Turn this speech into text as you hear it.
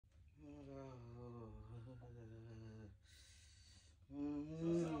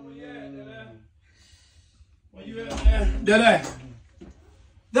Dada.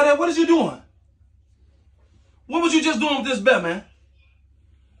 Dada, what is you doing? What was you just doing with this bear, man?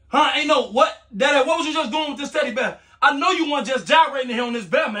 Huh? Ain't no what? Dada, what was you just doing with this teddy bear? I know you weren't just gyrating here on this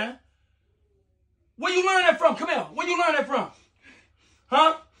bear, man. Where you learn that from? Come here. Where you learn that from?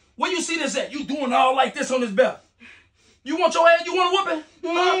 Huh? Where you see this at? You doing all like this on this bear? You want your ass? You want a whooping?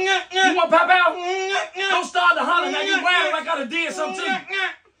 Huh? You want pop out? Don't start to holler now. You whining like I done did something to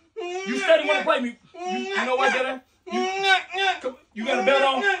you. You steady want to play me. You know what, Dada? You got a belt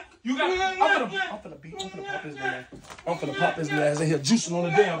on? You got? I'm finna pop his man. I'm finna pop his ass in here juicing on the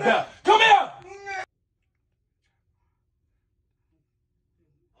damn belt. Come here!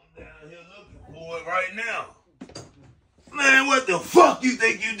 I'm down here looking for it right now. Man, what the fuck you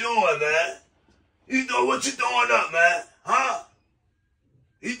think you doing, man? You know what you doing up, man? Huh?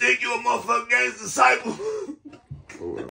 You think you a motherfucking gangster disciple?